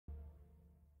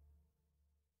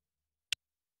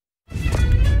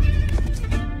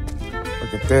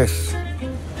this.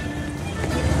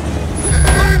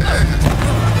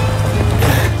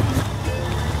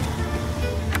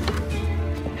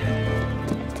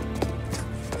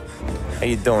 How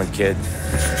you doing, kid?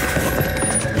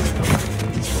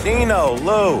 Dino,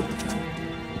 Lou.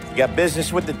 You got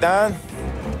business with the Don?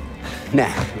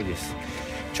 Nah, we just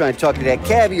trying to talk to that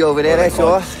cabbie over there, that's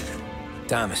all.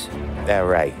 Thomas. That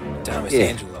right. Thomas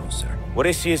Angelo, sir. What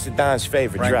is he is the Don's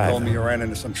favorite Frank driver? told me you ran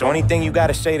into some So trouble. anything you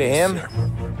gotta say to him, Sir.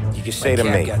 you can say to My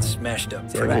cab me. got smashed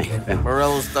up. Right.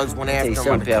 Morello's thugs went Tell after you him on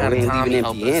something, the pal, town we of ain't Tommy leaving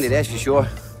helped empty-handed, us. that's for sure.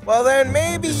 Well, then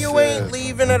maybe you ain't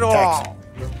leaving at all.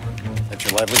 That's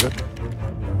your livelihood?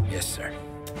 Yes, sir.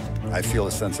 I feel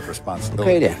a sense of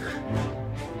responsibility. Okay, then.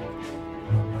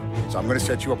 So I'm going to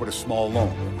set you up with a small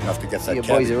loan, enough to get See that your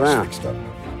boys cabbie around. fixed up.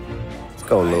 Let's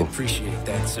go, I Lou. appreciate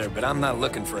that, sir, but I'm not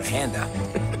looking for a handout.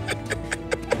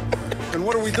 And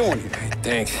what are we doing here?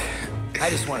 Thanks. I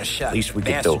just want a shot. Least we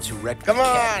could Bastards do. who wrecked Come my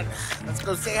on, cab. let's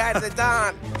go say hi to the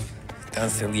Don. Don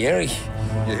Salieri.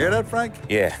 You hear that, Frank?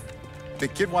 Yeah. The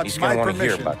kid wants He's gonna my wanna hear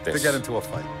permission about to this. get into a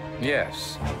fight.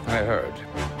 Yes, I heard.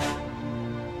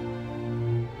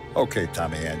 Okay,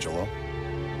 Tommy Angelo.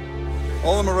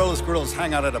 All the Morello's girls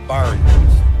hang out at a bar he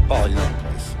knows. Paul, you know the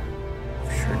place.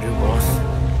 Sure do, boss.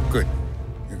 Good.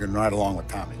 You can ride along with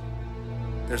Tommy.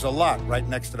 There's a lot right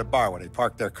next to the bar where they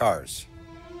park their cars.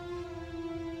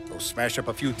 Go smash up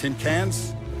a few tin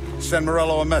cans, send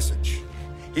Morello a message.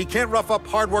 He can't rough up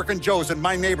hard-working Joes in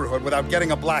my neighborhood without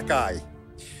getting a black eye.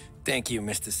 Thank you,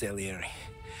 Mr. Salieri.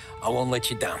 I won't let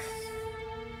you down.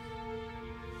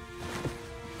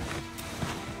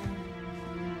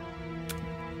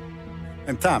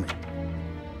 And Tommy,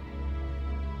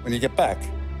 when you get back,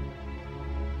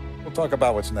 we'll talk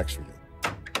about what's next for you.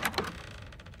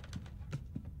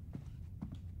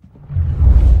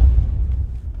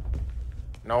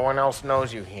 No one else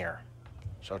knows you here,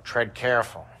 so tread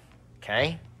careful,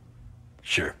 okay?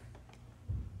 Sure.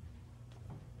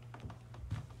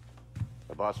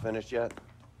 The boss finished yet?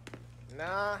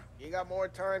 Nah, you got more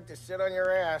time to sit on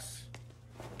your ass.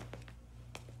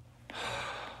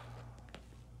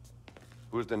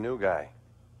 Who's the new guy?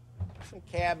 Some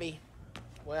cabbie.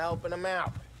 We're helping him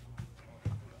out.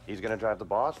 He's gonna drive the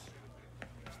boss?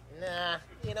 Nah,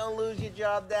 you don't lose your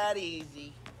job that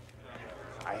easy.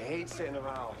 I hate sitting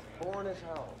around. Boring as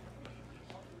hell.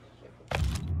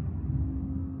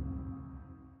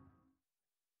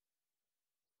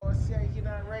 Boss says you're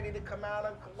not ready to come out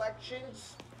on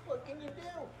collections. What can you do?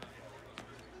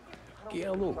 What do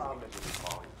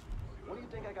you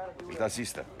think I gotta do?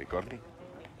 Taxista, ricordi?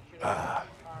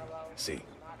 See.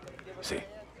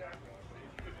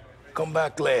 Come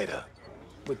back later.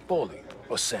 With Paulie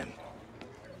or Sam.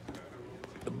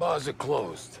 The bars are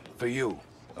closed. For you,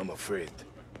 I'm afraid.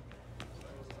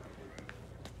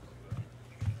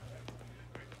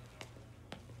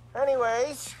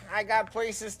 Anyways, I got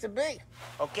places to be.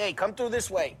 Okay, come through this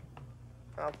way.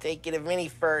 I'll take you to Vinny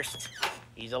first.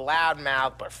 He's a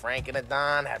loudmouth, but Frank and the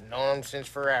Don have known him since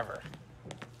forever.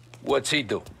 What's he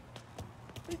do?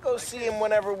 We go see him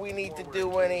whenever we need to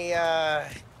do any,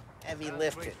 heavy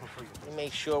lifting. We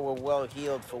make sure we're well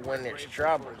healed for when there's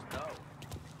trouble.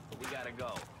 We gotta go.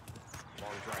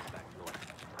 Long drive back north.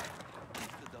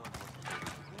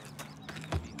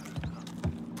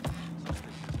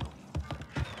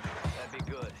 That'd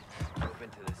be good. Drove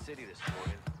into the city this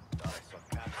morning. Thought I saw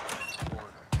cops around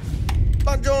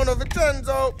the corner. Buongiorno,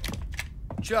 Vincenzo!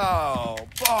 Ciao,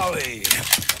 Polly.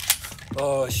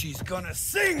 Oh, she's gonna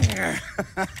sing.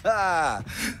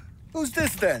 Who's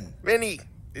this then? Vinny,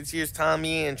 this here's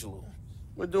Tommy Angelo.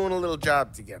 We're doing a little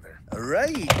job together. All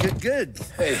right, good.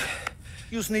 Hey,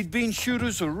 you just need bean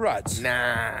shooters or rods?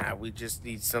 Nah, we just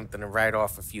need something to write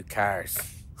off a few cars.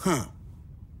 Huh.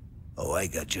 Oh, I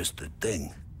got just the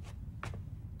thing.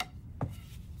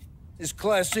 This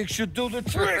classic should do the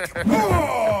trick.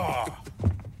 Oh!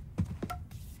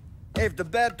 Hey, if the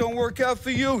bat don't work out for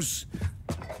yous,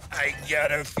 I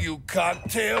got a few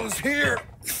cocktails here.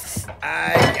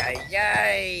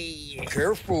 Ay.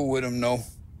 Careful with them, though.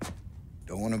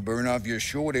 Don't want to burn off your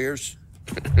short hairs.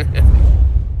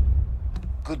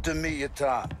 Good to meet you,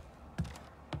 Tom.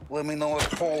 Let me know if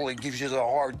Paulie gives you the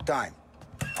hard time.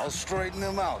 I'll straighten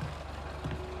him out.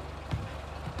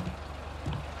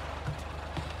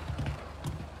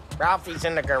 Ralphie's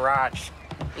in the garage.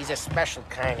 He's a special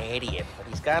kind of idiot, but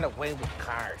he's got a way with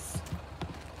cars.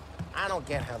 I don't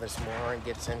get how this moron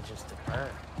gets engines to burn.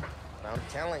 But I'm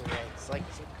telling you, it's like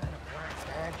some kind of black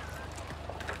magic.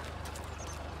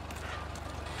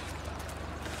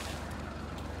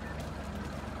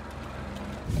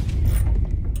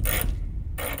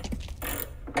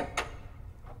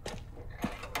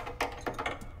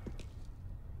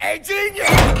 Hey, genius!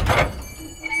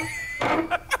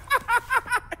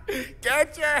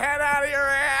 Get your head out of your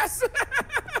ass!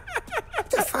 What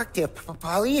the fuck there,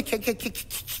 Polly? You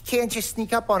can't just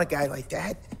sneak up on a guy like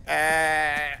that.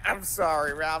 I'm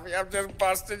sorry, Ralphie. I'm just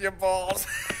busting your balls.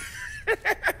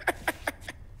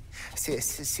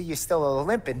 See, you're still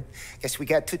limping. Guess we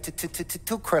got two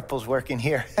cripples working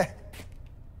here.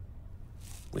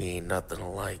 We ain't nothing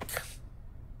alike.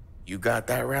 You got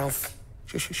that, Ralph?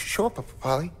 Sure,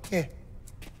 Polly. Yeah.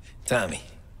 Tommy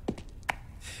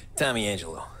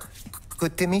Angelo.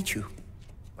 Good to meet you.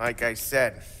 Like I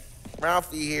said,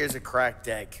 Ralphie here's a cracked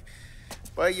egg.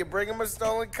 But you bring him a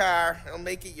stolen car, he'll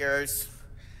make it yours.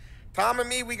 Tom and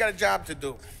me, we got a job to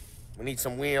do. We need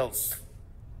some wheels.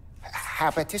 How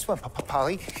about this one,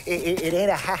 Polly? It ain't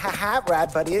a hot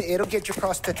rod, but it'll get you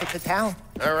across to town.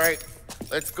 All right,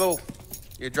 let's go.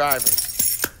 You're driving.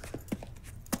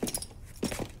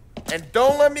 And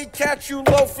don't let me catch you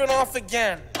loafing off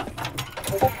again.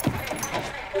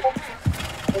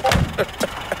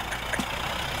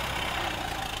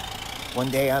 One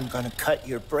day I'm gonna cut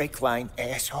your brake line,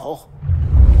 asshole.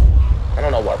 I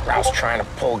don't know what Ralph's trying to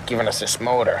pull giving us this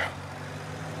motor.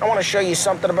 I want to show you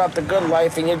something about the good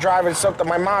life, and you're driving something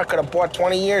my mom could have bought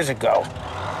 20 years ago.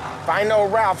 If I know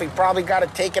Ralph, he probably got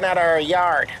it taken out of our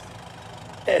yard.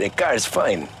 Yeah, the car's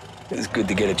fine. It's good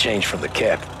to get a change from the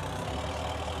cab.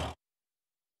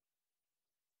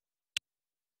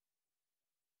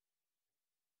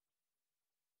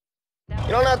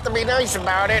 You don't have to be nice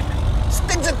about it. This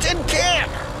thing's a tin can.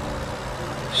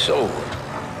 So,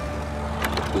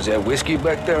 was that whiskey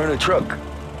back there in the truck?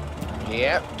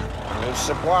 Yep, new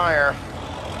supplier.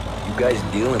 You guys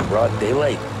deal in broad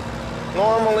daylight?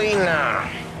 Normally, nah.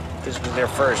 This was their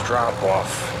first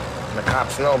drop-off. And the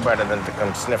cops know better than to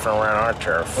come sniffing around our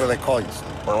turf. What do they call you,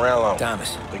 Steve? Morello.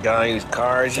 Thomas. The guy whose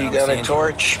cars you Thomas got a Angelo.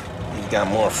 torch, he's got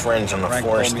more friends on the Frank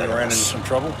force told me than you ran into us. some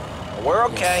trouble? We're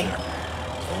okay.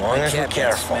 As long as we're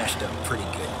careful. Smashed up pretty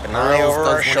good. An eye over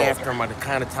our shoulder. after him by the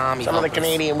kind of Tommy Some of the helpers.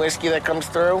 Canadian whiskey that comes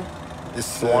through,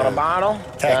 This, you want a bottle?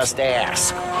 tax. Just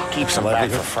ask. Keep some back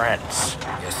for friends.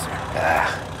 Yes, sir.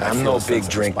 I I'm feel no a sense big of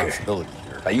drinker. responsibility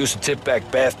here. I used to tip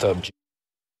back bathtub.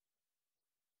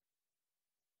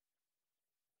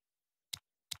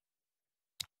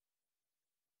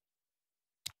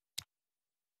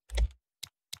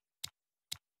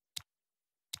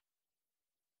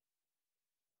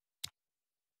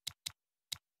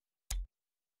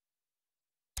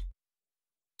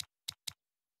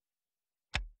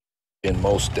 In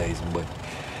most days, but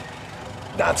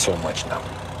not so much now.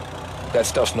 That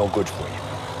stuff's no good for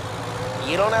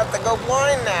you. You don't have to go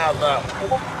blind now, though.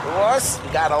 For us, we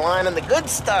got a line of the good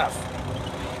stuff.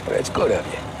 But it's good of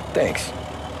you. Thanks.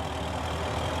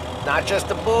 Not just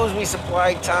the booze we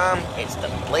supply, Tom. It's the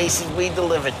places we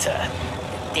deliver to.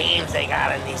 The dames they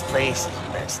got in these places.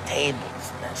 Best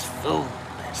tables, best food,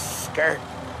 best skirt.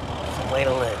 It's a way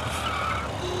to live.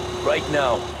 Right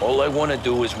now, all I want to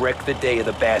do is wreck the day of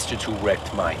the bastards who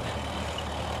wrecked mine.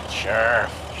 Sure.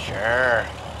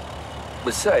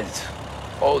 Besides,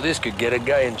 all this could get a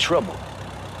guy in trouble.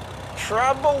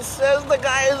 Trouble, says the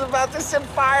guy who's about to set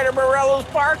fire to Morello's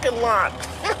parking lot.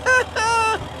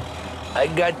 I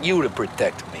got you to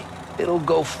protect me. It'll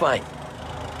go fine.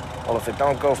 Well, if it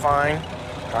don't go fine,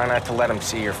 try not to let them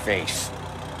see your face.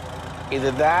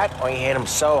 Either that, or you hit them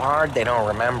so hard they don't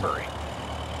remember it.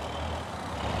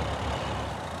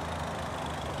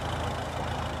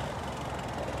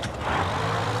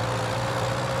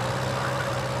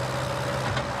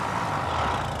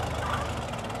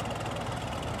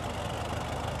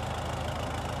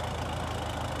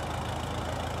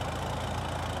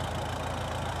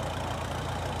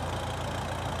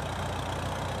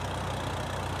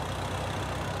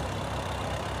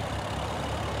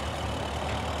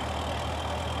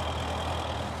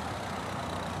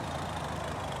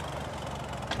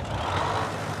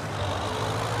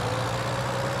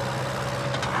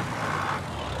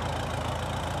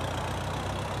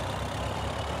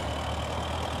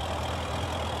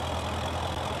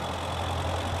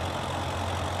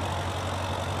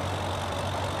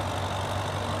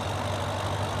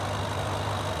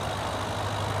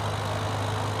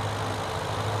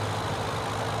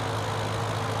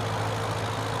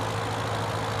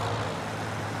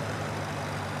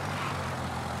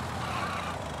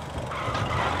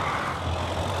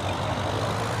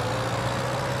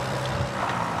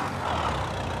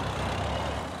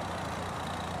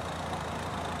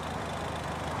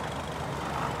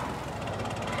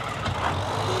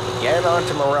 Get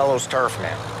onto Morello's turf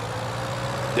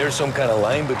now. There's some kind of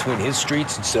line between his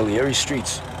streets and Salieri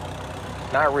streets.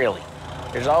 Not really.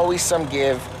 There's always some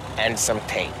give and some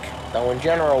take. Though in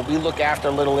general, we look after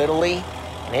Little Italy,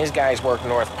 and his guys work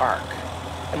North Park.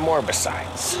 And more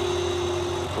besides.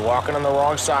 If you're walking on the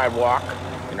wrong sidewalk,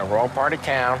 in the wrong part of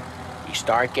town, you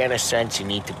start getting a sense you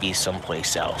need to be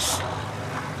someplace else.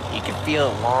 You can feel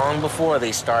it long before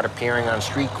they start appearing on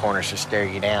street corners to stare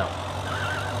you down.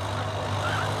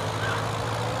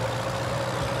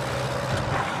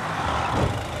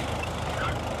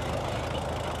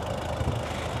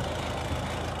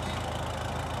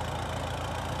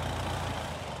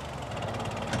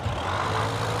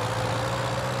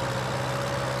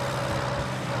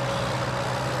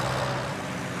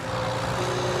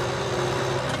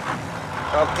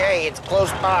 Okay, it's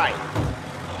close by.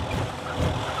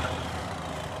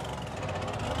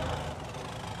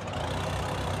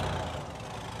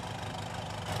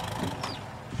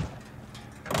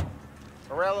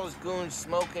 Morello's goons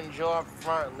smoke and jaw up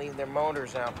front and leave their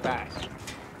motors out back.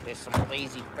 There's some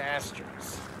lazy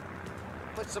bastards.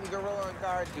 Put some gorilla on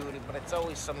guard duty, but it's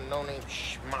always some no-name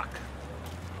schmuck.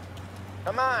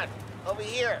 Come on, over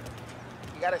here.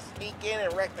 You gotta sneak in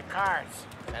and wreck the cars.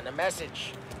 And a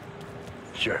message.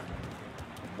 Sure.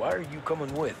 Why are you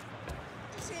coming with?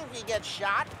 See if you get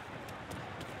shot.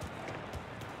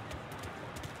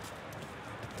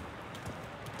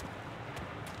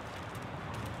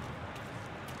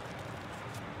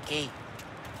 Key,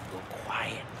 go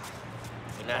quiet.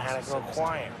 You know how to go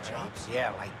quiet, right?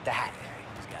 Yeah, like that.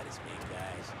 He's got his big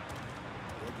guys.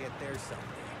 We'll get there someday.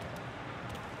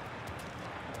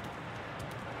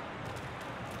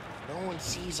 No one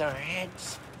sees our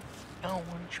heads. No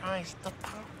one tries to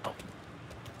pop them.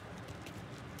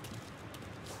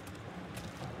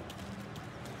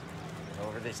 Get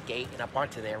over this gate and up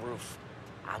onto their roof.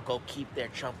 I'll go keep their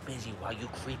chump busy while you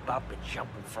creep up and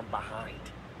jump him from behind.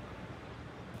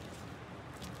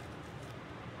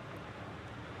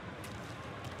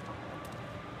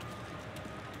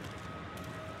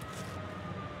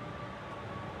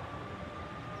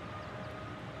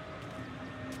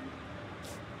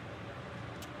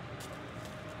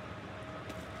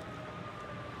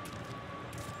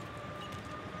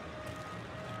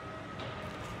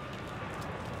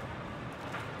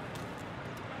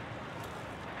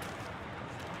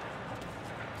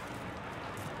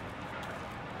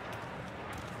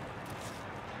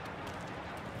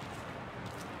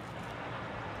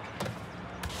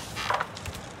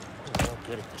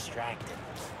 Good at distracting.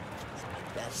 It's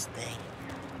my best thing.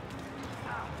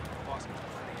 Boss got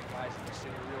plenty of guys in the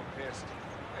city real pissed.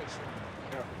 Hey, sir.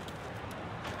 Yeah.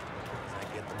 I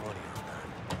get the money on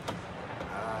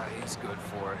that. He's good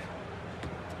for it.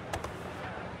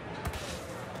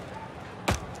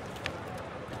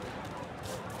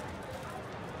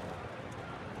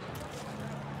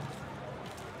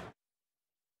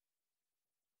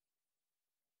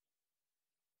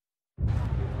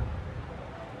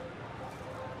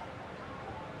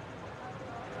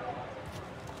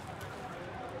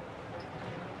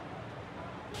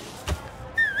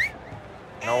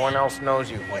 No one else knows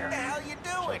you here. What the hell you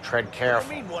doing? So tread careful. What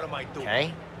do you mean, what am I doing?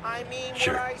 Okay? I mean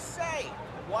Sure. what I say.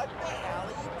 What the hell are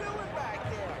you doing back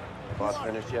there? Boss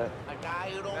finished yet? A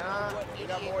guy who don't know what you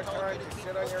got more time to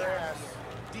sit on your ass.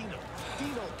 Dino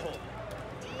told me.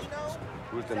 Dino?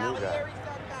 Who's the new guy? Salieri's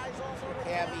got guys all over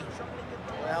Cabby. town trying to get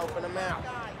the We're helping him out.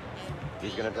 guy.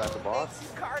 He's gonna drive the boss?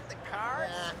 Makes you cart the cars?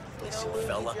 Listen, lose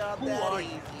fella, the job who that are you?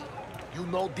 easy. You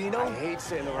know Dino? I hate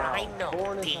sitting around. I know,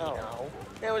 Boring as Dino. hell.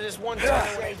 There was this one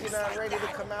time when you're not ready to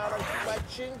come out on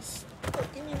collections.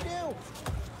 What can you do?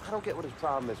 I don't get what his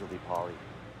problem is with me, Paulie.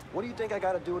 What do you think I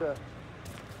gotta do to... I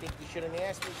think you shouldn't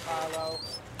ask me, Carlo.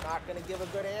 Not gonna give a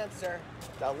good answer.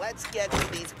 So let's get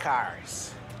to these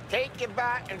cars. Take it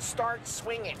back and start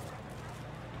swinging.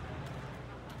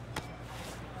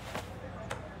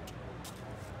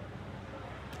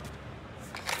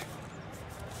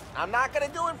 I'm not gonna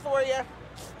do it for you.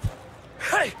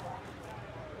 Hey!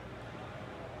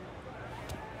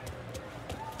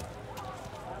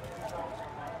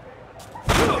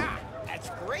 Yeah, that's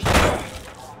great.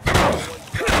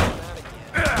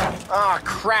 Oh,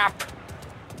 crap.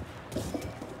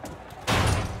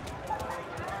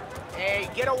 Hey,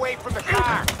 get away from the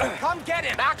car. Come get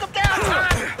him. Knock him down, Tom.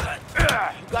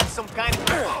 You got some kind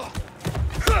of...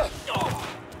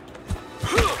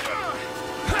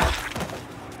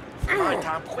 Come on,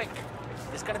 Tom, quick.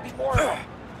 There's gonna be more of them.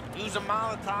 Use a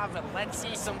Molotov and let's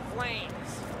see some flames.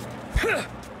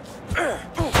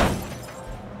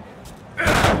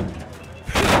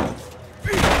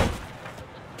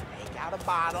 Take out a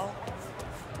bottle,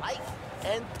 light,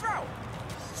 and throw.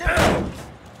 Simple.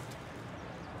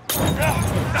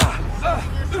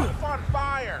 Yourself on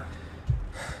fire.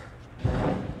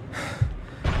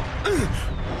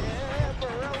 Yeah,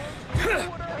 Barella's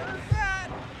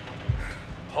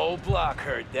Doc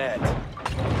heard that.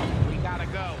 We gotta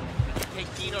go. Take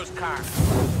Dino's car.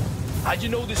 How'd you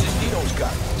know this is Dino's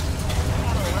car?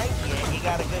 I don't like you. You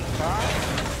got a good car.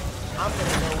 I'm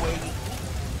gonna know where you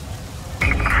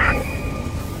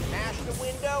smash the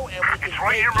window and we can. It's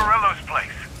right near Morello's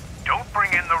place. Don't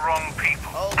bring in the wrong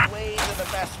people. Old ways are the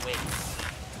best ways.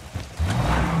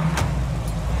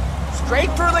 Straight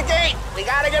through the gate. We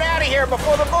gotta get out of here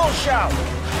before the bull show.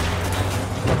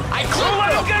 I Don't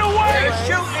let him get away! They're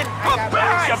shooting. Come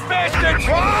back, you bastard!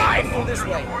 Drive! Go this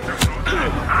way.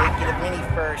 Take it to Vinny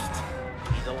first.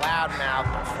 He's a loudmouth,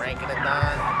 but Frank and the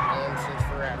Don known since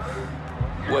forever.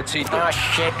 What's he doing? Oh,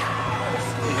 shit.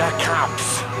 We got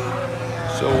cops.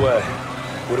 So,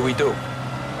 what do we do?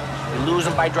 We lose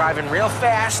them by driving real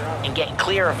fast and getting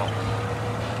clear of them.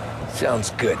 Sounds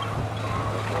good.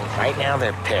 Right now,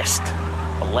 they're pissed.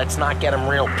 But let's not get them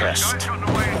real pissed. Guns on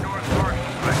the way in North Park.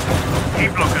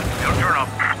 Keep looking. They'll turn up.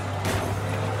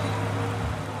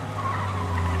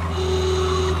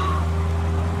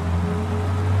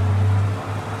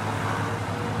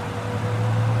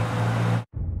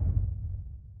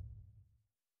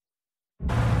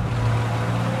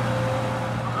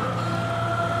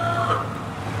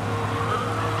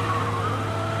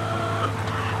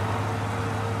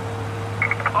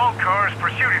 All cars,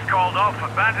 pursuit is called off.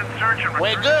 Abandoned search and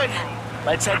We're return. good.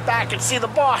 Let's head back and see the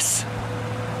boss.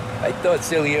 I thought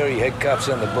Salieri had cops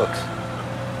on the books.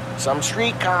 Some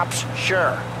street cops,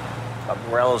 sure. But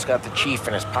Morello's got the chief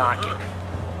in his pocket.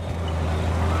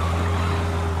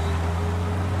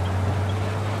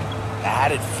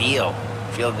 How'd it feel?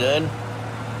 Feel good?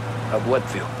 How'd what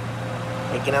feel?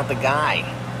 Taking out the guy.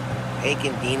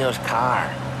 Taking Dino's car.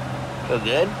 Feel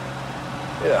good?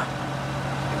 Yeah,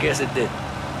 I guess it did.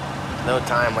 No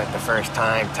time like the first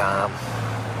time, Tom.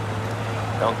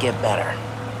 Don't get better.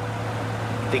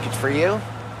 You think it's for you?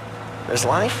 This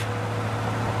life?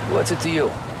 What's it to you?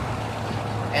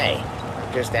 Hey,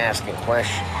 I'm just asking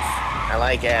questions. I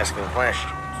like asking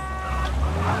questions.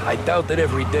 I doubt that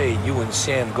every day you and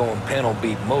Sam go and panel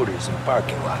beat motors in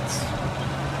parking lots.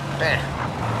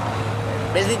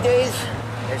 Busy days,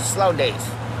 there's slow days.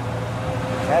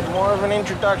 Had more of an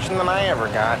introduction than I ever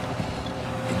got.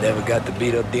 You never got to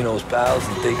beat up Dino's pals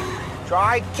and take...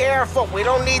 Try careful, we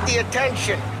don't need the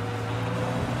attention.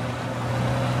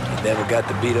 You never got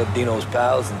to beat up Dino's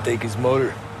pals and take his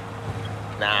motor?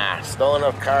 Nah, stole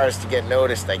enough cars to get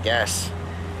noticed, I guess.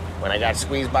 When I got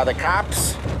squeezed by the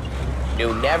cops,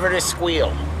 knew never to squeal.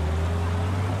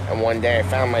 And one day I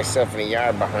found myself in a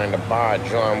yard behind a bar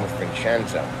drawn with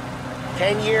Vincenzo.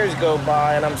 10 years go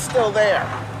by and I'm still there.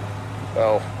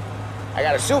 So, I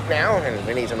got a suit now, and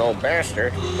Vinny's an old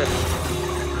bastard.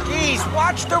 Jeez,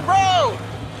 watch the road!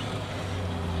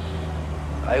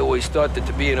 I always thought that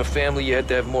to be in a family you had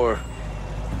to have more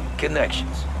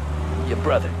connections. Your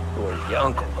brother, or your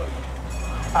uncle.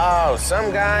 Oh,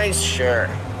 some guys, sure.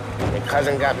 Your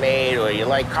cousin got made, or you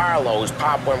like Carlos,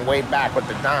 Pop went way back with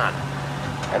the Don.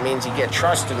 That means you get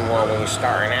trusted more when you're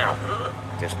starting out.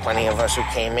 There's plenty of us who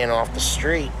came in off the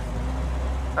street.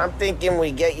 I'm thinking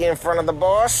we get you in front of the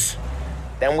boss,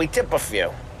 then we tip a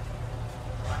few.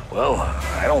 Well,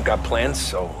 I don't got plans,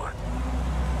 so...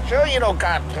 Sure you don't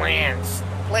got plans.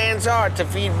 Plans are to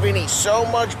feed Vinny so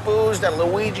much booze that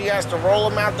Luigi has to roll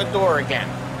him out the door again.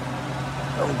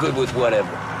 I'm good with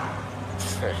whatever.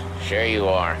 Sure you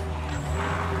are.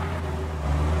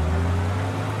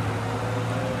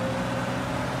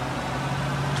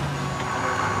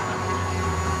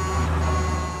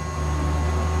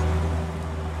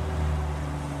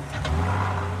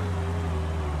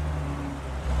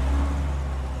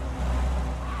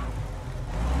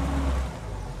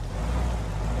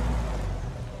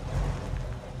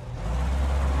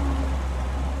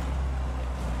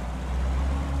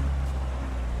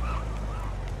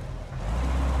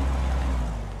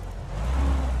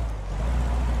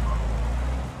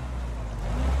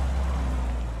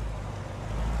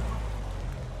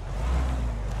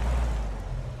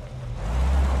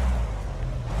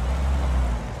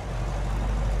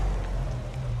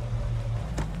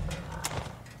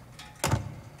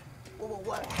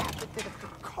 What happened to the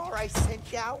car I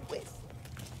sent you out with?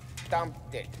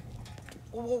 Dumped it.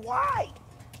 Well, why?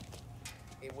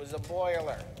 It was a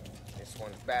boiler. This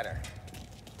one's better.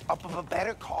 Up of a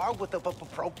better car with a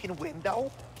broken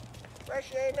window?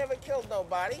 Fresh air never killed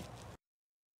nobody.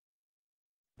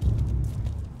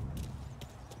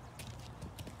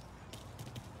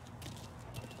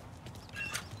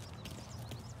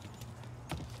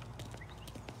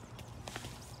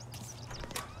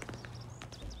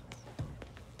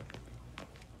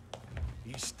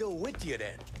 He's still with you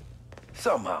then?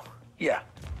 Somehow, yeah.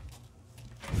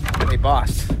 Hey,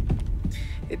 boss.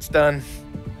 It's done.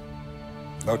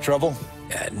 No trouble?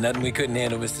 Yeah, nothing we couldn't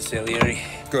handle, Mr. Salieri.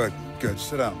 Good, good.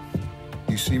 Sit down.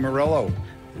 You see Morello?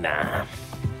 Nah.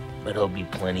 But he'll be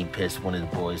plenty pissed when his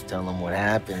boys tell him what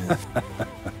happened.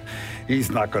 He's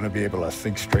not going to be able to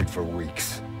think straight for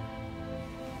weeks.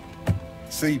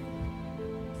 See,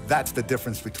 that's the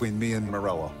difference between me and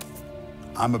Morello.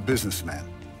 I'm a businessman.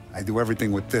 I do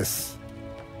everything with this.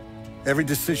 Every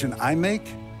decision I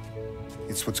make,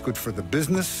 it's what's good for the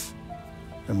business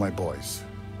and my boys.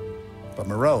 But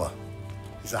Morello,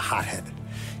 he's a hothead.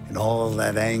 And all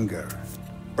that anger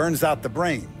burns out the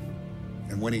brain.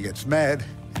 And when he gets mad,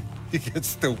 he gets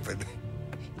stupid.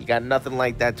 You got nothing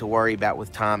like that to worry about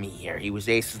with Tommy here. He was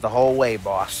aces the whole way,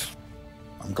 boss.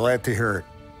 I'm glad to hear it.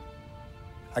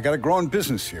 I got a growing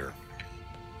business here.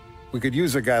 We could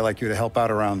use a guy like you to help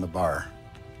out around the bar.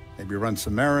 Maybe run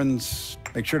some errands,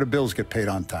 make sure the bills get paid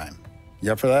on time.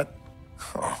 You up for that?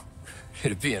 Oh,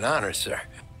 it'd be an honor, sir.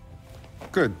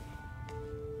 Good.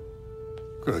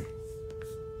 Good.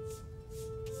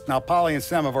 Now, Polly and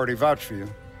Sam have already vouched for you.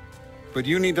 But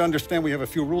you need to understand we have a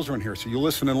few rules around here, so you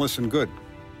listen and listen good.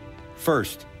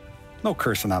 First, no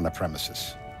cursing on the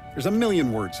premises. There's a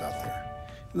million words out there.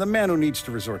 And the man who needs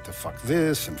to resort to fuck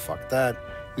this and fuck that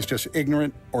is just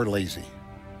ignorant or lazy.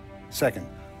 Second,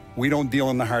 we don't deal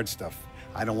in the hard stuff.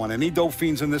 I don't want any dope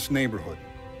fiends in this neighborhood.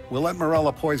 We'll let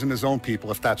Morello poison his own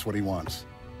people if that's what he wants.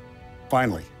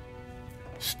 Finally,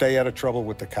 stay out of trouble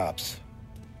with the cops.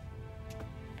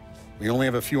 We only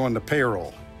have a few on the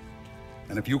payroll.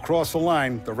 And if you cross the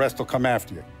line, the rest will come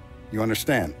after you. You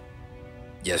understand?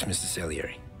 Yes, Mr.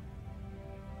 Salieri.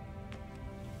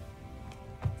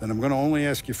 Then I'm going to only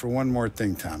ask you for one more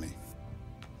thing, Tommy.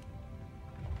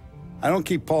 I don't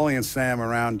keep Paulie and Sam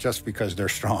around just because they're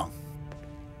strong.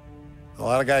 A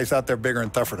lot of guys out there bigger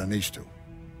and tougher than these two.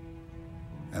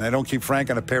 And I don't keep Frank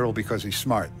on a payroll because he's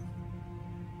smart.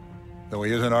 Though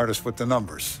he is an artist with the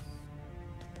numbers.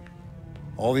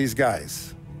 All these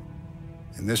guys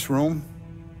in this room,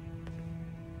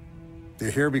 they're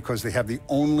here because they have the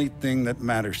only thing that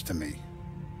matters to me.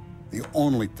 The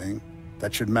only thing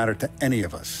that should matter to any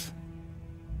of us.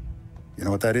 You know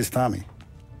what that is, Tommy?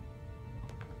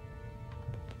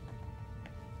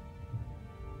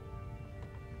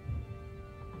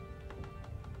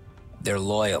 They're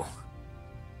loyal.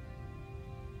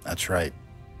 That's right.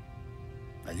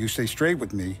 Now, you stay straight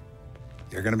with me,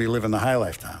 you're gonna be living the high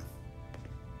life, Tom.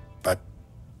 But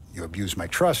you abuse my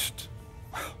trust.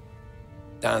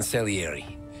 Don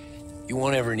Salieri, you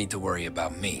won't ever need to worry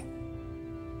about me.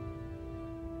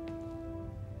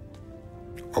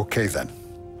 Okay, then.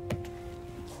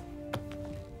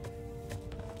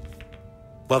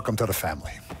 Welcome to the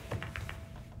family.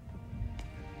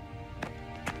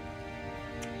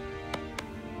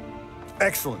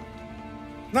 Excellent.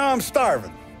 Now I'm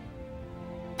starving.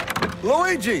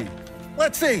 Luigi,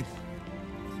 let's eat.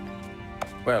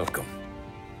 Welcome.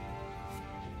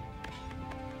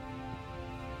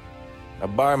 A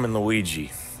barman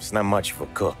Luigi is not much of a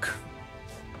cook.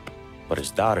 But his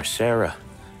daughter Sarah,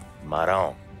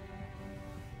 Maron.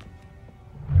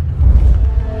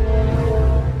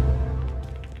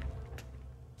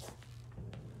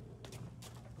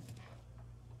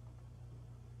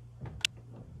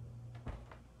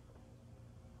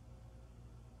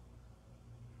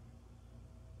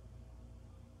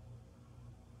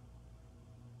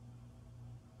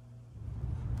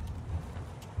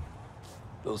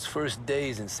 Those first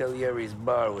days in Salieri's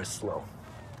bar were slow.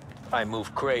 I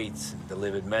moved crates and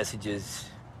delivered messages.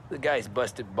 The guys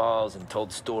busted balls and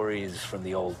told stories from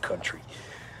the old country.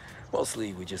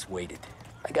 Mostly, we just waited.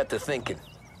 I got to thinking,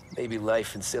 maybe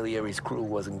life in Salieri's crew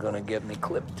wasn't gonna get me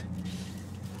clipped.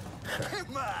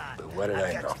 But what did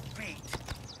I know?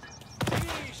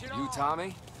 You,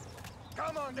 Tommy?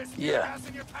 Come on, this Yeah.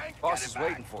 Boss is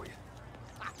waiting for you.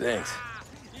 Thanks.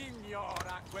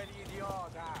 Ignora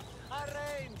quell'idiota!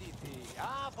 Arrenditi!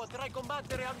 Ah, potrai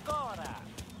combattere ancora!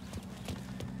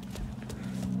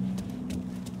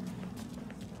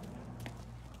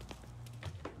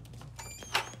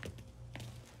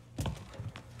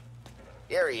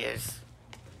 Here he is.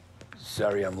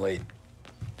 Sorry I'm late.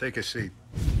 Take a seat.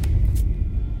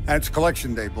 And it's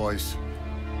collection day, boys.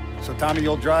 So Tommy,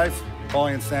 you'll drive.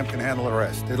 Paulie and Sam can handle the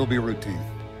rest. It'll be routine.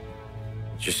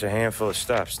 Just a handful of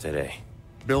stops today.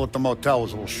 Bill at the motel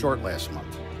was a little short last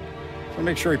month. So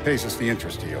make sure he pays us the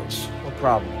interest he owes. No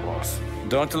problem, boss.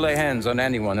 Don't lay hands on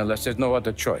anyone unless there's no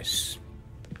other choice.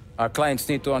 Our clients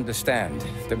need to understand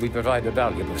that we provide a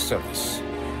valuable service.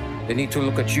 They need to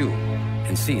look at you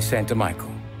and see Santa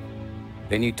Michael.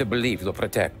 They need to believe you'll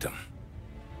protect them.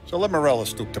 So let Morello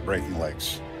stoop to breaking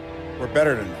legs. We're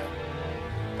better than that.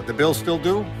 But the bill's still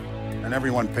due, and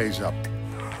everyone pays up.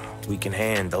 We can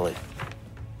handle it.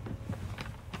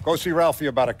 Go see Ralphie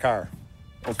about a car.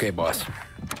 Okay, boss.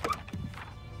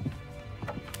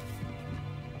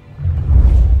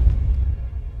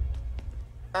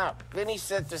 Oh, Vinny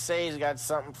said to say he's got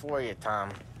something for you, Tom.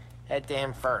 Head to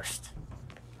him first.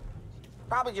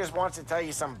 Probably just wants to tell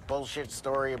you some bullshit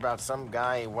story about some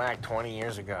guy he whacked 20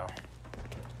 years ago.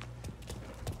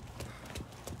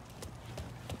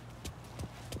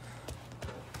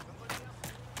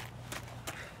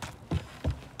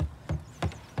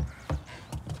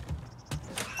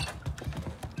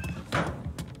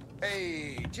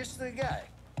 Hey, just the guy.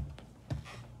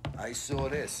 I saw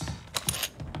this,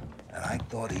 and I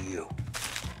thought of you.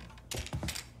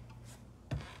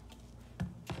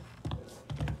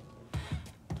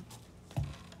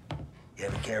 You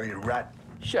ever carried a rat?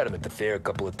 Shot him at the fair a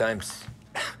couple of times.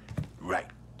 Right.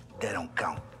 That don't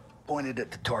count. Pointed at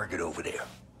the target over there.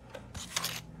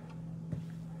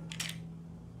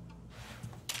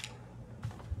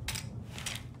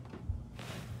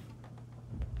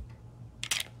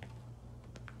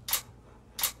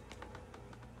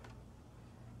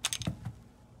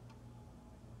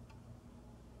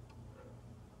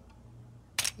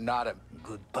 Not a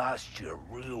good posture,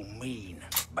 real mean.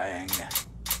 Bang.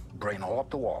 Brain all up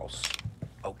the walls.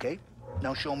 Okay,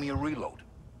 now show me a reload.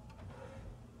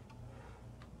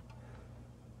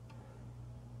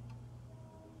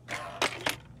 All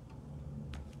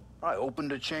right, open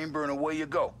the chamber and away you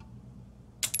go.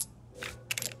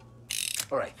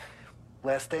 All right,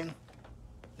 last thing,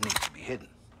 needs to be hidden.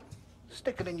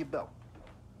 Stick it in your belt.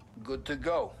 Good to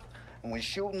go. And when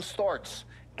shooting starts,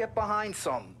 get behind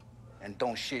something. And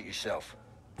don't shit yourself.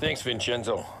 Thanks,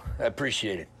 Vincenzo. I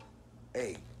appreciate it.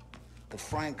 Hey, the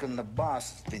Frank and the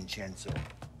boss, Vincenzo.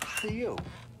 To you.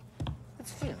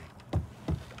 It's Vinny.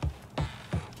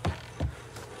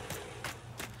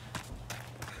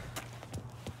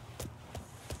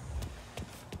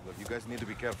 Look, you guys need to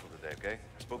be careful today, okay?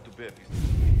 I spoke to Biff.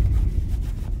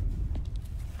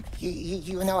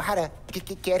 You know how to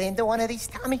get into one of these,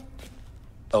 Tommy?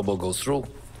 Elbow goes through.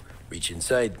 Reach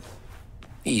inside.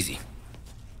 Easy.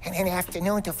 And an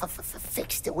afternoon to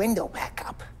fix the window back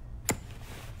up.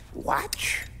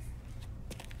 Watch.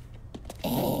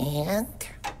 And...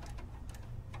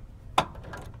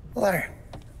 learn.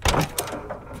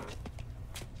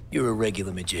 You're a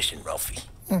regular magician, Ralphie.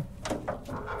 Come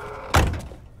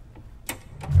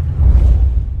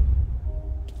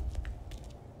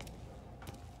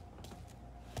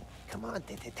on,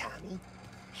 Tommy.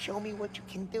 Show me what you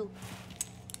can do.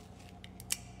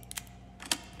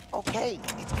 Okay,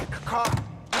 it's car.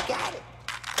 You got it.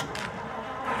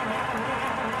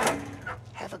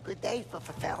 Have a good day,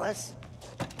 fellas.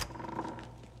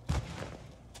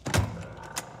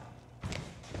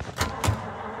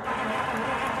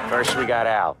 First, we got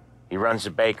Al. He runs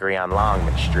a bakery on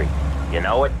Longman Street. You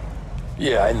know it?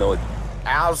 Yeah, I know it.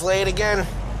 Al's late again?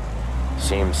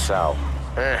 Seems so.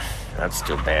 That's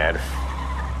too bad.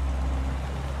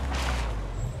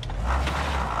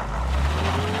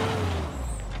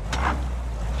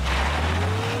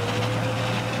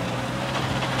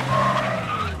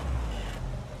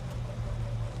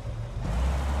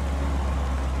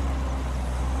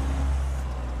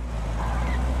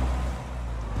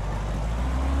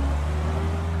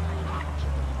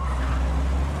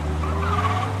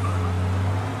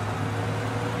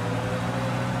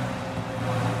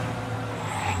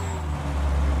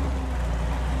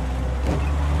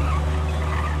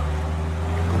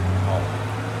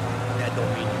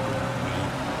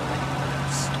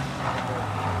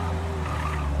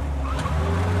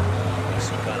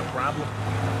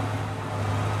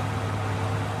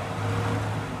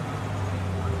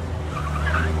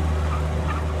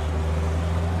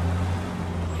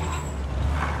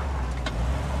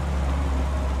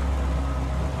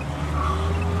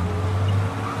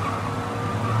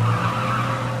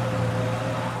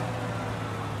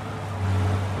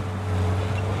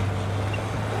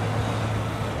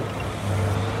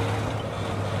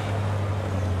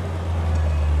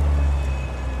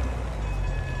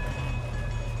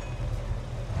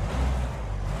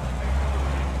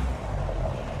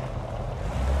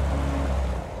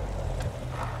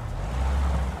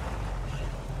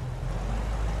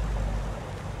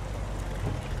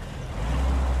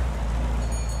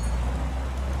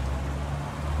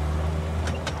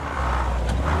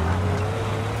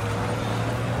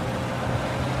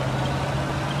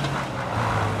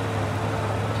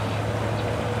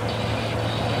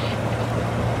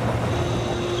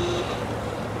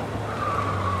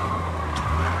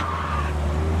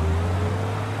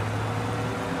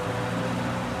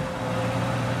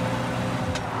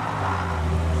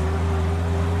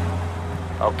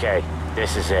 Okay,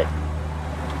 this is it.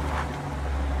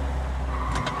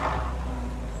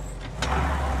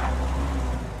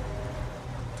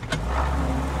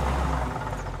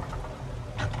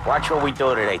 Watch what we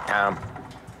do today, Tom.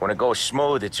 When it goes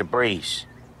smooth, it's a breeze.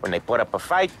 When they put up a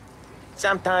fight,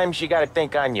 sometimes you gotta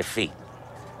think on your feet.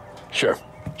 Sure.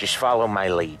 Just follow my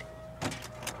lead.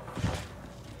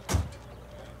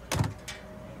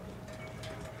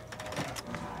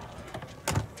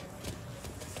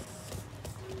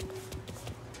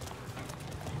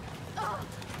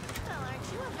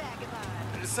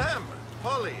 Sam,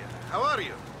 Polly, how are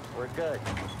you? We're good.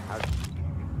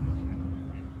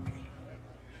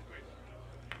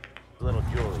 Little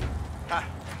Julie. Ha!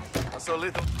 So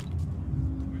little.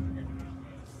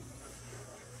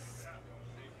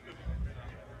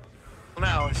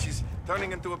 Now she's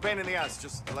turning into a pain in the ass,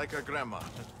 just like her grandma.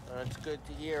 That's good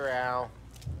to hear, Al.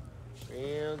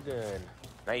 Real good.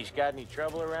 Now, you got any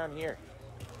trouble around here?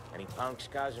 Any punks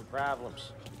causing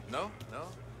problems? No,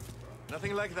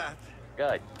 nothing like that.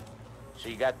 Good. So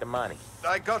you got the money?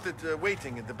 I got it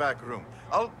waiting in the back room.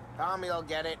 Tommy will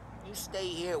get it. You stay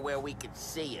here where we can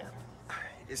see you.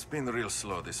 It's been real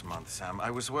slow this month, Sam. I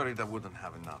was worried I wouldn't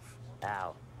have enough.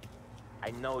 Al,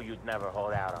 I know you'd never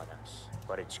hold out on us,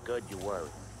 but it's good you worry.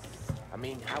 I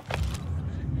mean, how can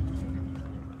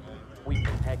we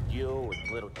protect you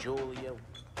and little Julia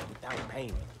without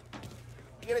payment?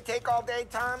 You gonna take all day,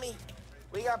 Tommy?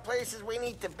 We got places we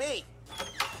need to be.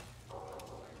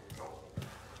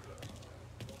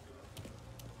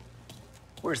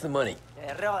 Where's the money?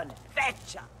 Ron,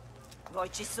 feccia! Voi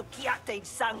ci succhiate il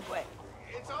sangue!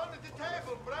 It's on the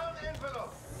table, brown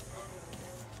envelope.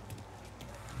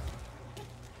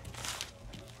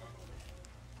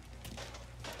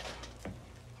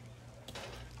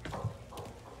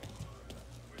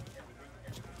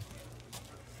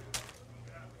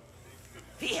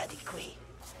 Via di qui!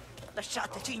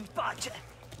 Lasciateci in pace!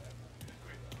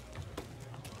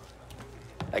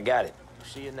 I got it.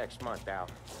 See you next month, Al.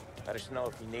 Let us know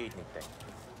if you need anything.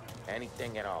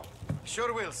 Anything at all.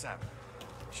 Sure will, Sam.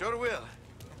 Sure will.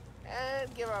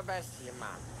 And give our best to your mom,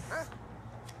 huh?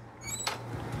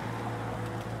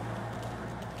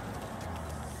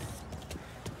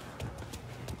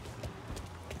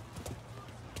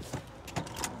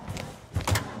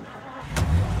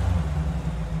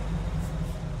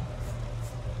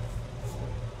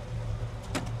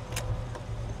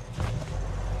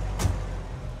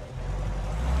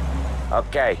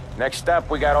 Okay, next up,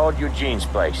 we got old Eugene's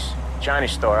place. China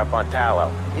store up on Tallow.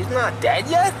 He's not dead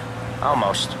yet?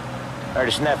 Almost. Heard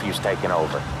his nephew's taking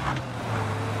over.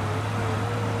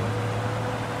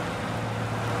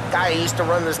 Guy who used to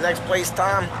run this next place,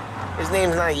 Tom, his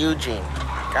name's not Eugene.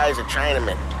 Guy's a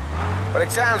Chinaman. But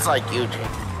it sounds like Eugene.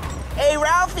 Hey,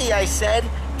 Ralphie, I said,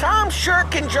 Tom sure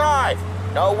can drive.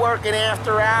 No working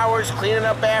after hours, cleaning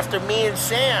up after me and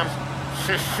Sam.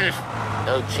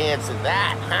 No chance of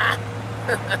that, huh?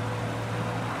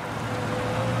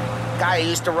 Guy who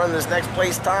used to run this next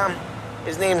place, Tom,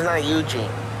 his name's not Eugene.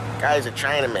 Guy's a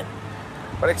Chinaman.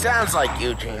 But it sounds like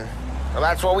Eugene. Well,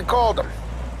 that's what we called him.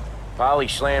 Polly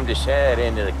slammed his head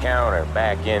into the counter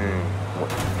back in...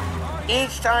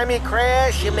 Each time you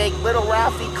crash, you make little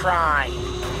Ralphie cry.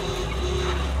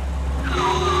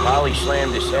 Polly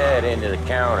slammed his head into the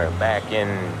counter back in...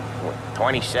 what,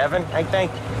 27, I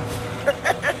think?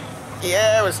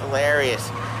 Yeah, it was hilarious.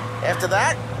 After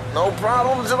that, no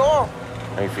problems at all.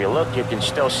 If you look, you can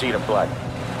still see the blood.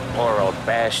 Poor old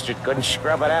bastard couldn't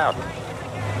scrub it out.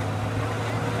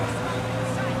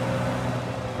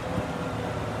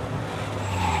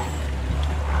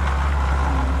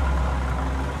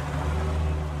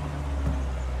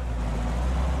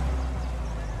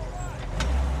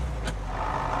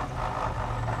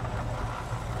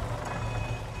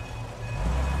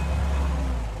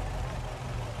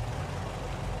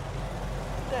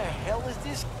 What the hell is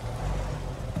this?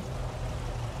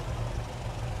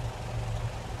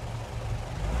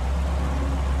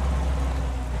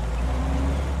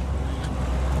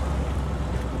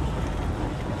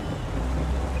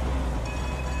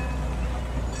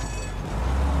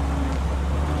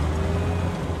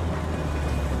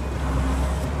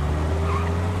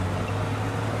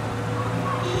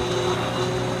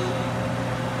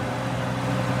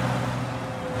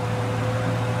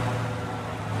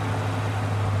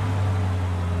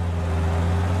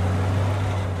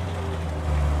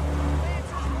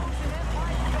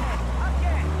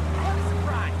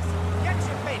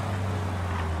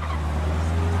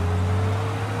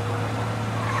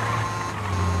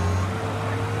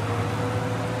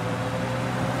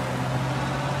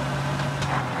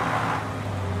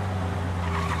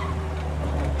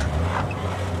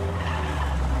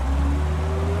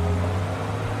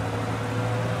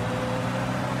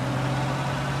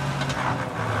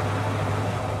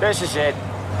 This is it.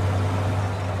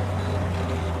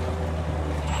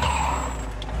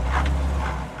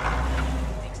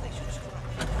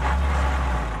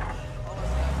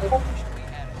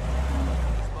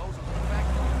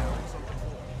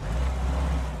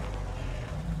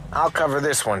 I'll cover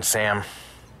this one, Sam.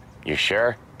 You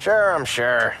sure? Sure, I'm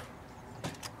sure.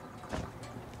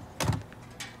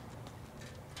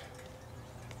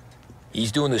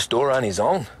 He's doing the store on his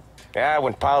own? Yeah,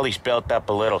 when Polly's built up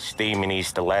a little steam, he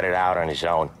needs to let it out on his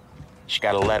own. Just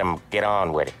gotta let him get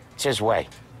on with it. It's his way.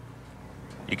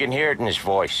 You can hear it in his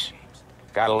voice.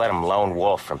 Gotta let him lone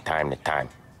wolf from time to time.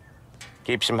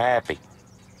 Keeps him happy.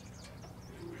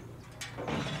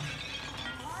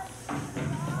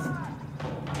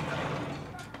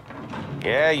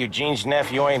 Yeah, Eugene's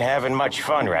nephew ain't having much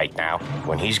fun right now.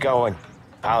 When he's going,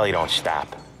 Polly don't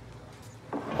stop.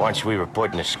 Once we were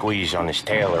putting a squeeze on his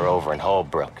tailor over in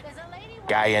Holbrook.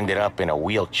 Guy ended up in a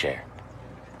wheelchair.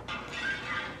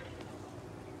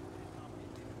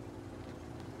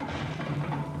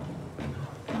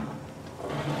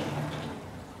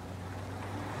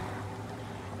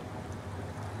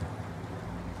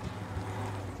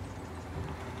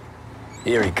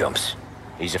 Here he comes.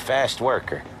 He's a fast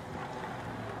worker.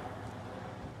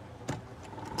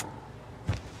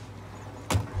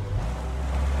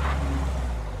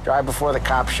 Drive before the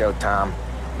cops show, Tom.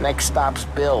 Next stop's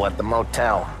Bill at the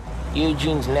motel.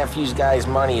 Eugene's nephew's guy's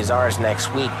money is ours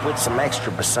next week, with some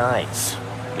extra besides.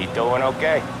 He doing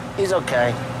okay? He's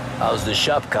okay. How's the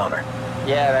shop counter?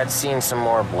 Yeah, that's seen some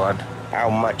more blood. How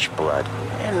much blood?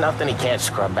 And nothing he can't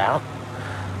scrub out.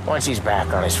 Once he's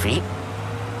back on his feet.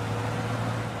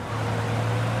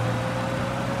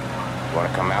 You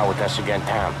wanna come out with us again,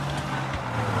 Tom?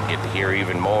 Get to hear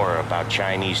even more about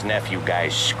Chinese nephew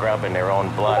guys scrubbing their own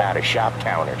blood out of shop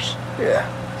counters. Yeah,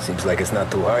 seems like it's not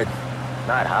too hard.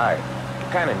 Not hard.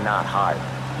 Kinda not hard.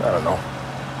 I don't know.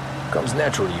 Comes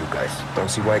natural to you guys. Don't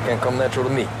see why it can't come natural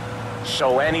to me.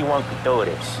 So anyone could do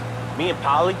this. Me and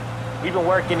Polly, we've been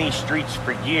working these streets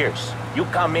for years. You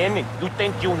come in and you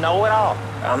think you know it all.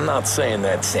 I'm not saying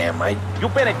that, Sam.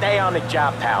 You've been a day on the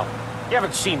job, pal. You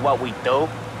haven't seen what we do.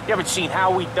 You haven't seen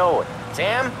how we do it.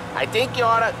 Sam, I think you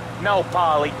oughta... No,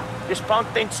 Polly. This punk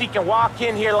thinks he can walk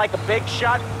in here like a big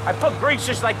shot. I put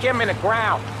greasers like him in the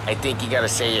ground. I think you gotta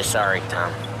say you're sorry,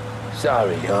 Tom.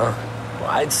 Sorry, huh? Well,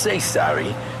 I'd say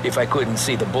sorry if I couldn't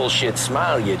see the bullshit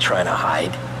smile you're trying to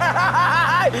hide.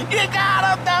 You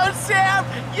got him, though, Sam!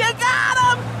 You got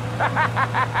him!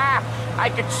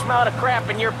 I could smell the crap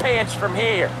in your pants from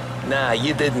here. Nah,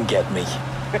 you didn't get me.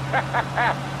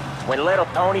 When little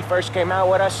Tony first came out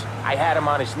with us, I had him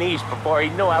on his knees before he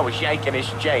knew I was yanking his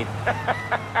chain.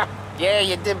 Yeah,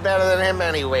 you did better than him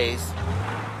anyways.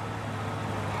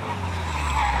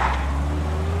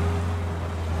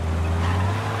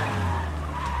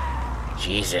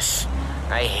 Jesus,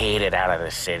 I hate it out of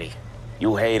the city.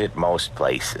 You hate it most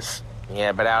places.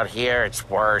 Yeah, but out here, it's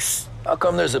worse. How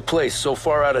come there's a place so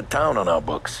far out of town on our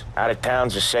books? Out of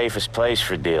town's the safest place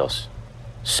for deals.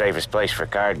 Safest place for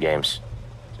card games.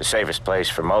 The safest place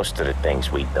for most of the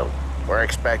things we do. We're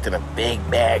expecting a big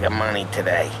bag of money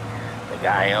today. The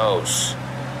guy owes.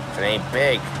 If it ain't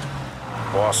big,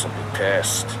 the boss will be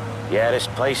pissed. Yeah, this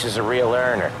place is a real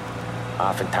earner.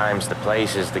 Oftentimes the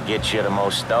places that get you the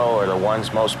most dough are the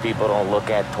ones most people don't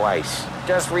look at twice.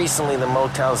 Just recently, the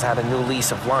motel's had a new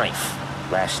lease of life.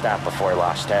 Last stop before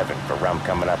Lost Heaven for rum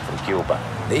coming up from Cuba.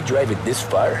 They drive it this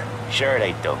far? Sure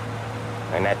they do.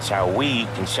 And that's how we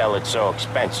can sell it so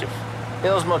expensive.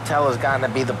 Bill's motel has gotten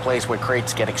to be the place where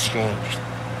crates get exchanged.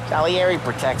 Salieri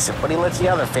protects it, but he lets the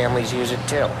other families use it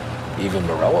too. Even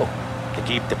Morello? To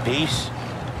keep the peace?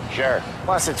 Sure.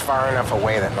 Plus, it's far enough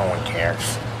away that no one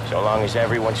cares. So long as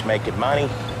everyone's making money,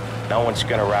 no one's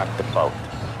gonna rock the boat.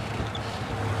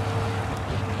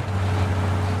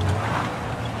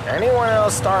 Anyone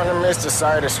else starting to miss the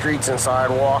side of streets and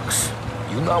sidewalks?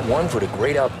 You not one for the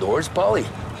great outdoors, Polly?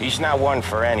 He's not one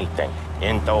for anything.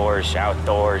 Indoors,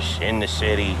 outdoors, in the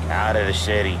city, out of the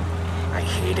city. I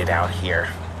hate it out here.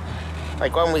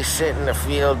 Like when we sit in the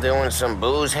field doing some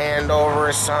booze handover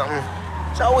or something.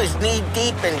 It's always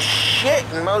knee-deep in shit,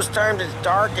 and most times it's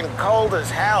dark and cold as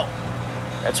hell.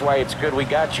 That's why it's good we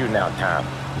got you now, Tom.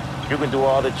 You can do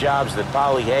all the jobs that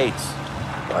Polly hates.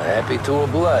 I'm happy to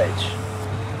oblige.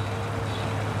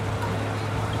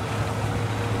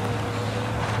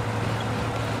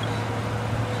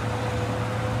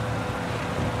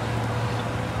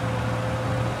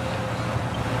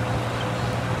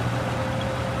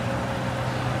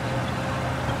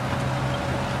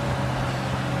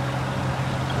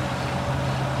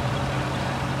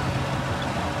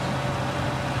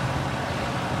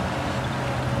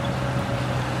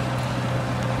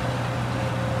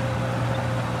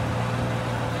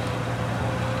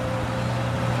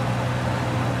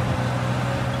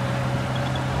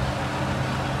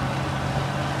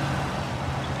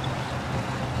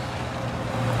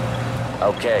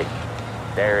 Okay,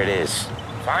 there it is.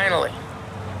 Finally.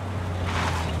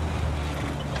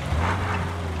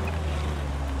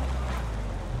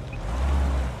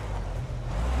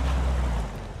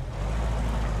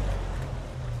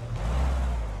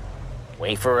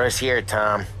 Wait for us here,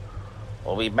 Tom.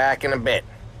 We'll be back in a bit.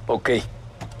 Okay.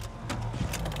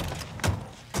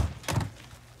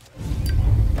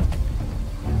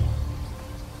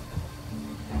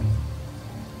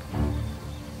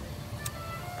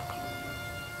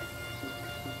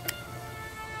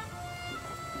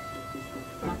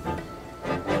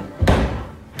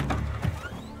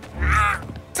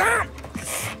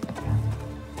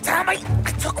 I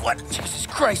took one. Jesus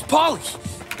Christ, Paulie!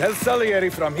 Tell Salieri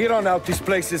from here on out this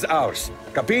place is ours.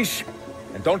 Capiche?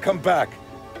 And don't come back,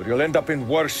 or you'll end up in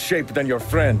worse shape than your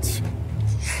friends.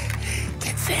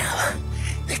 Get Sam.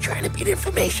 They're trying to beat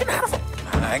information out of him.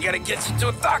 I gotta get you to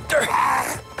a doctor.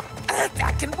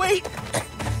 I can wait.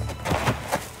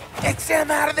 Get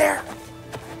Sam out of there.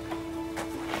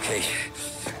 Okay.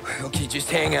 Okay, just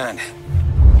hang on.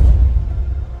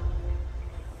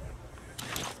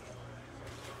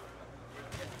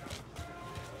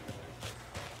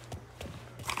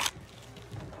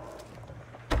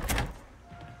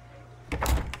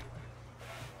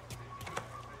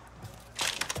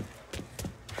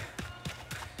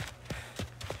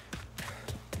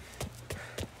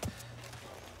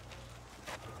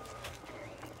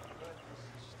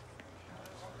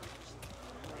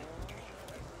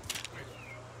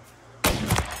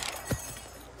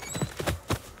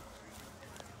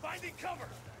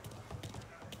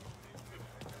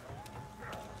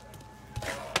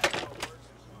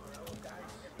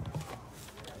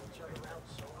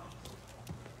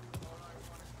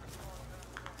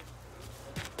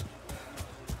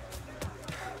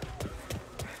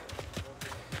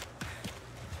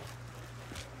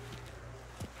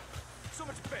 So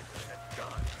much better than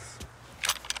guns.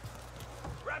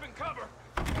 Grabbing cover.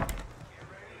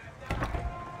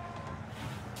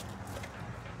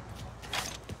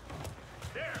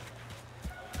 There.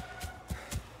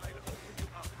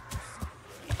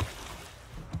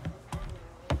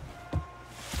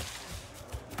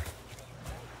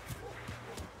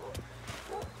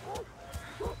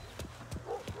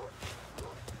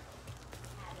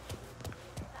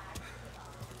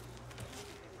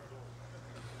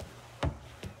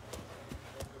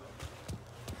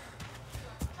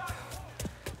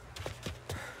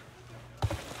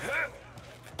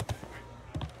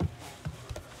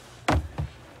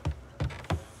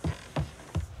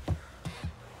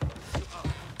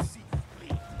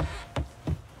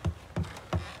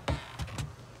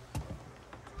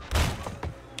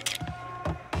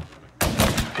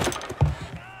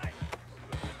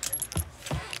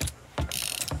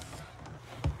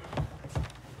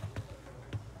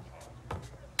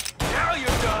 Now you're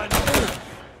done.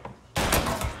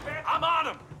 I'm on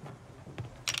him.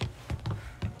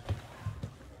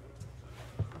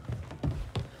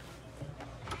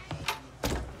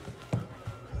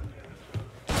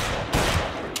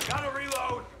 Gotta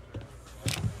reload.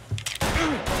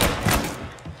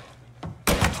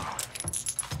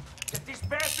 Get these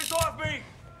bastards off me.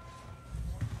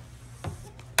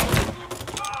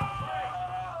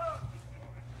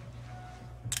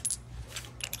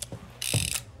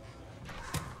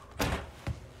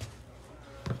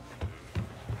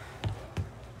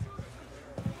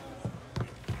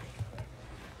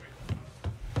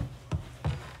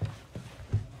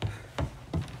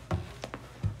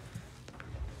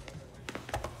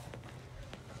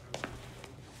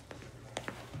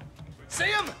 See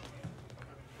him?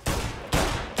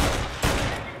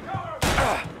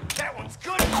 That one's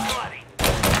good, buddy.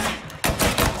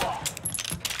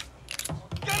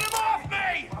 Get him off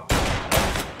me!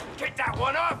 Get that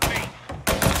one off me!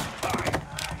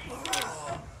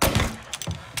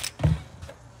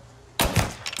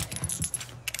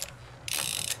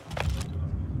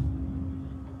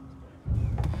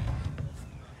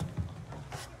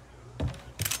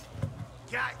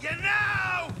 Got you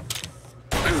now!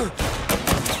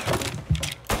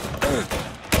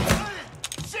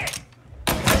 Shit!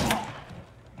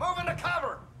 Moving to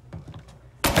cover!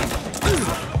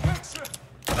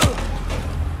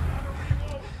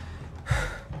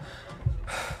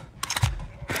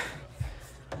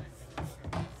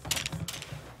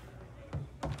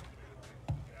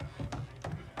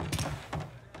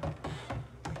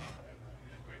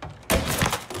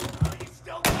 You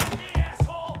still got me,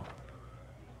 asshole!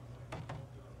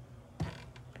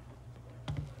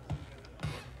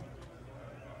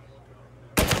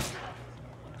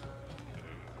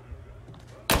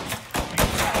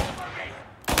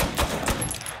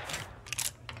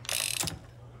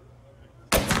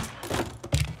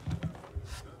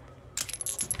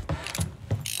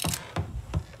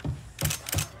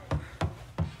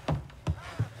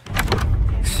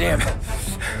 Sam.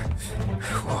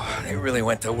 Whoa, they really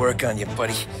went to work on you,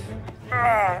 buddy.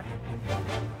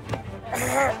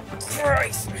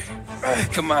 Christ.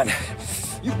 Come on.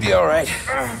 You'll be all right.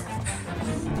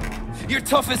 You're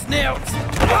tough as nails.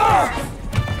 Oh,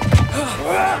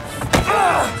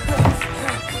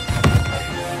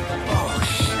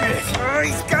 shit. Oh,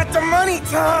 he's got the money,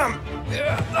 Tom!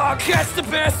 Oh, catch the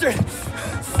bastard!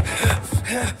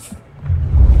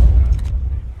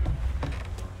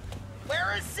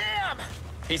 Where is Sam?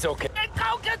 He's okay. Then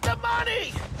go get the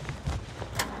money!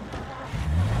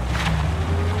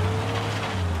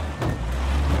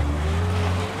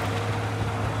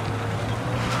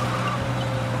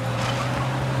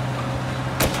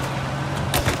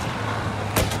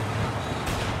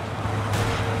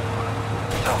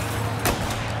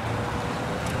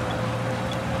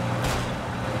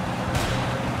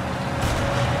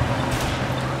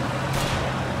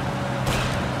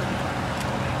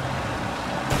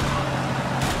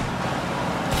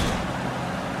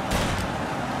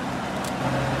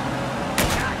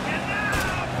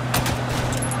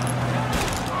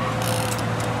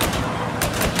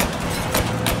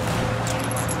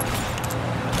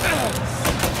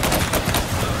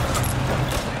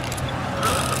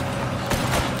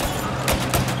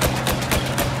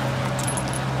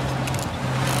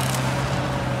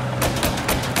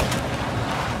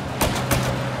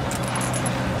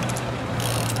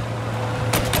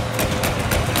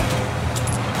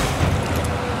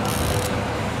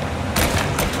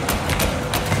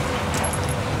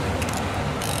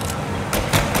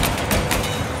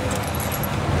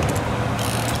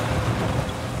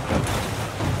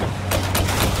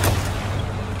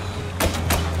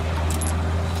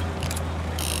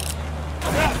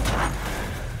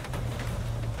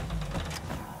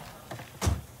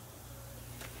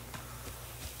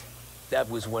 That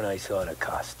was when I saw the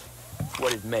cost.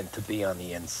 What it meant to be on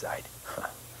the inside.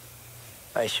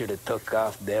 I should have took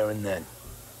off there and then.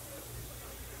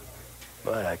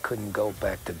 But I couldn't go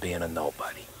back to being a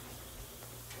nobody.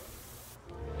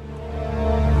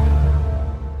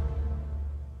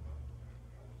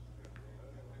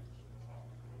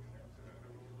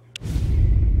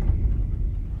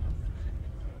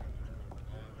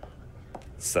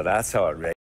 So that's how it